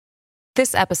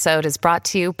This episode is brought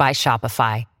to you by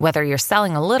Shopify. Whether you're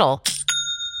selling a little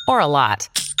or a lot,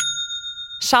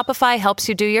 Shopify helps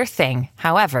you do your thing,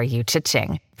 however you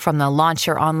cha-ching. From the launch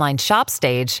your online shop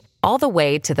stage, all the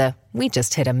way to the we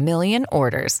just hit 1 million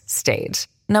orders stage.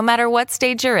 No matter what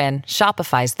stage you're in,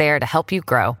 Shopify's there to help you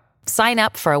grow. Sign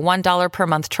up for a $1 per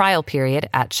month trial period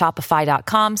at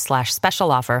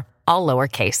shopify.com/special offer, all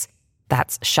lowercase.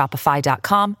 That's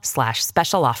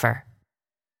shopify.com/special offer.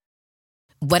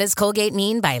 What does Colgate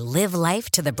mean by live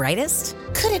life to the brightest?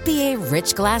 Could it be a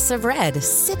rich glass of red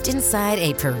sipped inside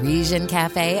a Parisian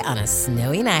cafe on a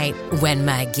snowy night when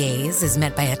my gaze is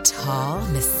met by a tall,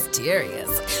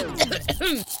 mysterious...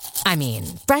 I mean,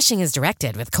 brushing is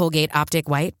directed with Colgate Optic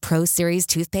White Pro Series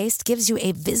toothpaste gives you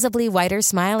a visibly whiter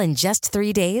smile in just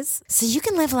 3 days, so you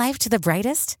can live life to the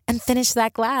brightest and finish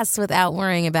that glass without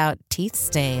worrying about teeth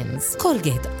stains.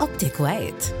 Colgate Optic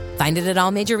White. Find it at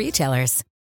all major retailers.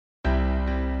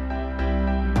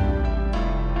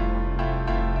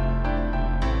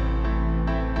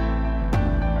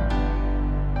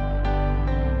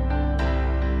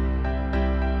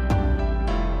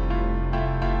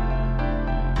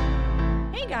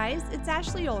 Guys, it's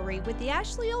Ashley Ulrey with the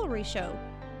Ashley Ulrey Show.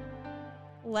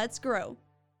 Let's grow.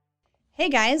 Hey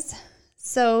guys,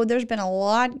 so there's been a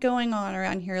lot going on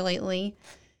around here lately,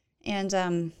 and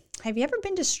have you ever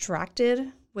been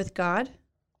distracted with God?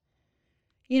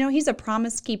 You know, He's a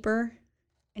promise keeper,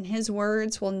 and His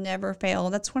words will never fail.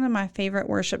 That's one of my favorite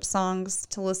worship songs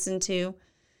to listen to.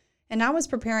 And I was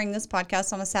preparing this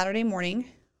podcast on a Saturday morning,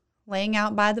 laying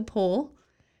out by the pool,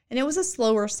 and it was a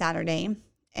slower Saturday.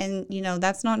 And, you know,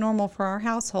 that's not normal for our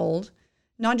household,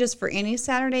 not just for any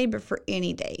Saturday, but for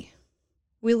any day.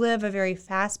 We live a very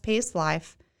fast-paced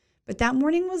life, but that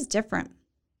morning was different.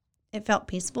 It felt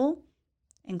peaceful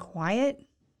and quiet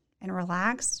and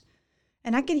relaxed,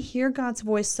 and I could hear God's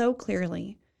voice so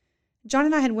clearly. John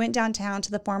and I had went downtown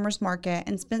to the farmer's market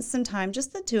and spent some time,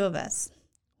 just the two of us,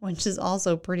 which is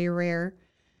also pretty rare.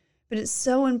 But it's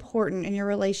so important in your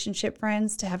relationship,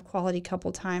 friends, to have quality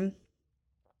couple time.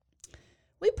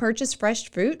 We purchased fresh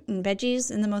fruit and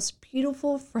veggies and the most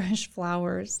beautiful fresh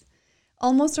flowers.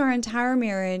 Almost our entire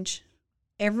marriage,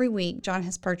 every week, John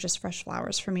has purchased fresh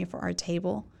flowers for me for our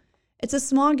table. It's a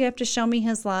small gift to show me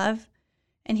his love,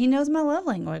 and he knows my love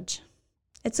language.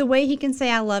 It's a way he can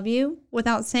say I love you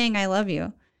without saying I love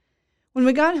you. When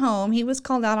we got home, he was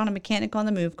called out on a mechanic on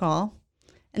the move call,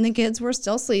 and the kids were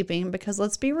still sleeping because,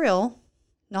 let's be real,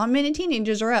 not many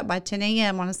teenagers are up by 10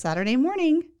 a.m. on a Saturday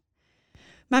morning.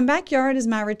 My backyard is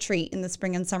my retreat in the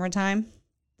spring and summertime.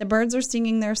 The birds are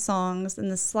singing their songs,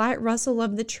 and the slight rustle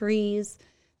of the trees,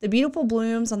 the beautiful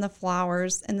blooms on the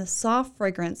flowers, and the soft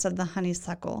fragrance of the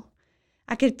honeysuckle.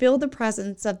 I could feel the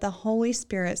presence of the Holy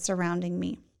Spirit surrounding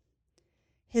me.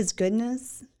 His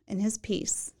goodness and His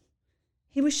peace.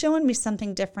 He was showing me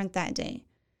something different that day.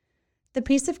 The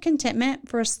peace of contentment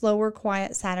for a slower,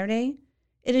 quiet Saturday,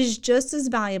 it is just as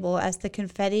valuable as the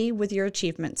confetti with your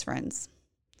achievements, friends.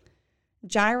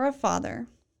 Jireh, Father,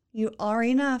 you are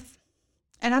enough.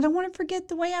 And I don't want to forget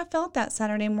the way I felt that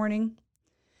Saturday morning.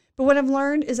 But what I've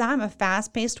learned is I'm a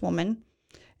fast-paced woman,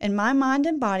 and my mind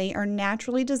and body are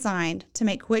naturally designed to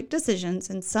make quick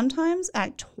decisions and sometimes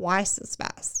act twice as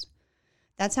fast.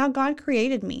 That's how God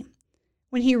created me.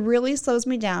 When He really slows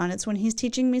me down, it's when He's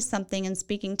teaching me something and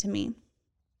speaking to me.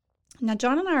 Now,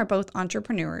 John and I are both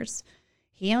entrepreneurs.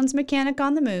 He owns Mechanic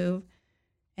on the Move,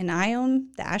 and I own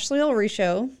the Ashley Ulrey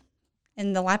Show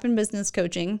and the Lappin Business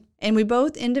Coaching, and we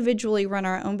both individually run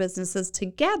our own businesses.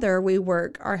 Together, we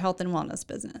work our health and wellness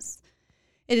business.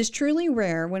 It is truly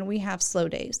rare when we have slow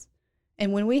days,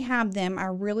 and when we have them, I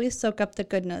really soak up the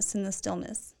goodness and the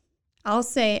stillness. I'll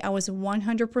say I was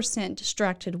 100%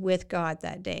 distracted with God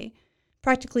that day.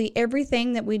 Practically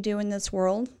everything that we do in this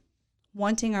world,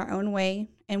 wanting our own way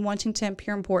and wanting to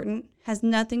appear important, has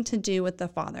nothing to do with the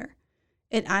Father.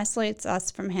 It isolates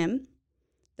us from Him,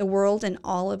 the world, and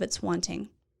all of its wanting.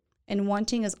 And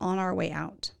wanting is on our way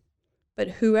out. But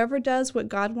whoever does what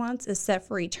God wants is set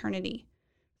for eternity.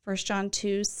 1 John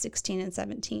 2:16 and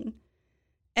 17.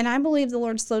 And I believe the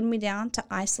Lord slowed me down to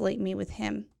isolate me with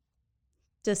Him,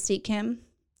 to seek Him,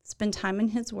 spend time in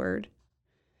His Word.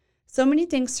 So many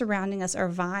things surrounding us are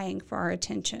vying for our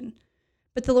attention,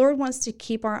 but the Lord wants to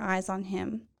keep our eyes on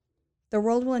Him. The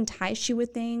world will entice you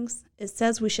with things. It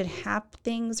says we should have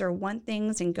things or want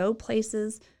things and go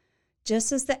places.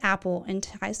 Just as the apple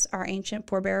enticed our ancient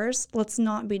forebears, let's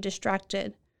not be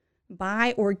distracted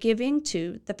by or giving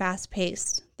to the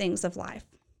fast-paced things of life.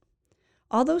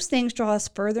 All those things draw us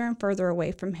further and further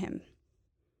away from Him.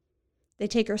 They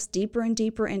take us deeper and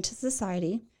deeper into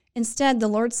society. Instead, the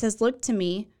Lord says, look to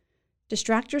me.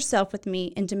 Distract yourself with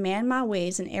me and demand my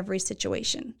ways in every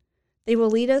situation. They will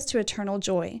lead us to eternal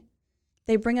joy.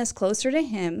 They bring us closer to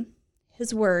Him,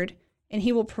 His Word, and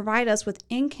He will provide us with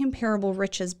incomparable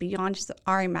riches beyond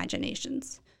our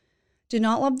imaginations. Do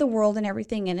not love the world and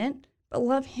everything in it, but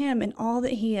love Him and all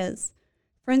that He is.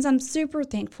 Friends, I'm super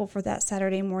thankful for that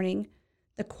Saturday morning,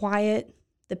 the quiet,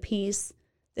 the peace,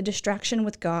 the distraction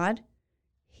with God.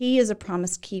 He is a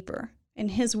promise keeper,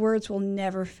 and His words will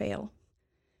never fail.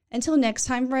 Until next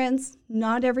time, friends,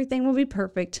 not everything will be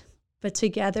perfect, but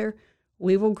together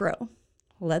we will grow.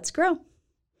 Let's grow.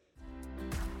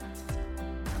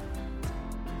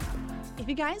 If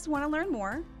you guys want to learn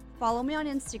more, follow me on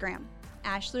Instagram,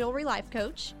 Ashley Ulrey Life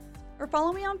Coach, or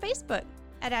follow me on Facebook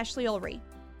at Ashley Ulrey.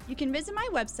 You can visit my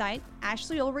website,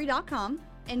 ashleyulrey.com,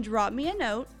 and drop me a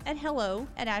note at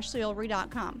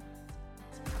hello@ashleyulrey.com.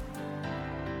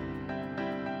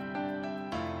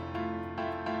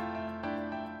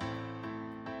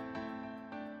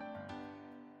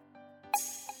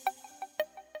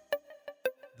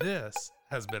 This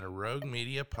has been a Rogue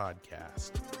Media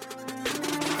podcast.